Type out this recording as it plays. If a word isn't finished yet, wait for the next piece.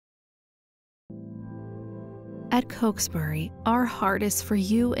At Cokesbury, our heart is for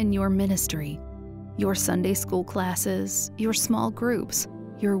you and your ministry, your Sunday school classes, your small groups,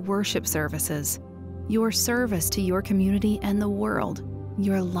 your worship services, your service to your community and the world,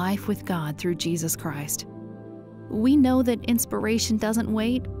 your life with God through Jesus Christ. We know that inspiration doesn't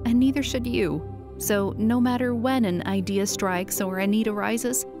wait, and neither should you. So no matter when an idea strikes or a need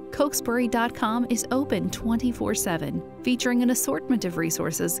arises, Cokesbury.com is open 24/7, featuring an assortment of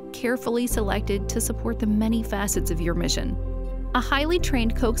resources carefully selected to support the many facets of your mission. A highly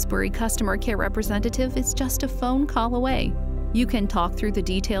trained Cokesbury customer care representative is just a phone call away. You can talk through the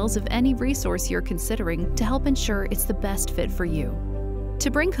details of any resource you're considering to help ensure it's the best fit for you.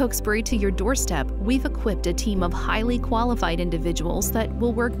 To bring Cokesbury to your doorstep, we've equipped a team of highly qualified individuals that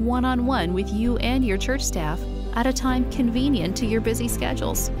will work one-on-one with you and your church staff at a time convenient to your busy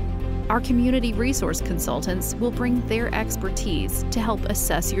schedules. Our community resource consultants will bring their expertise to help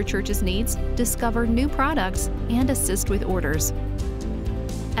assess your church's needs, discover new products, and assist with orders.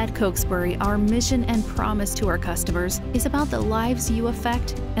 At Cokesbury, our mission and promise to our customers is about the lives you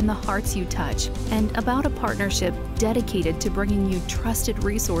affect and the hearts you touch, and about a partnership dedicated to bringing you trusted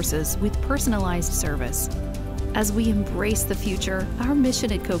resources with personalized service. As we embrace the future, our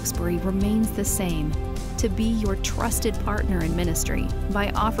mission at Cokesbury remains the same: to be your trusted partner in ministry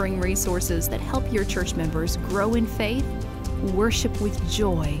by offering resources that help your church members grow in faith, worship with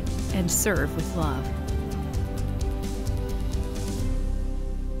joy, and serve with love.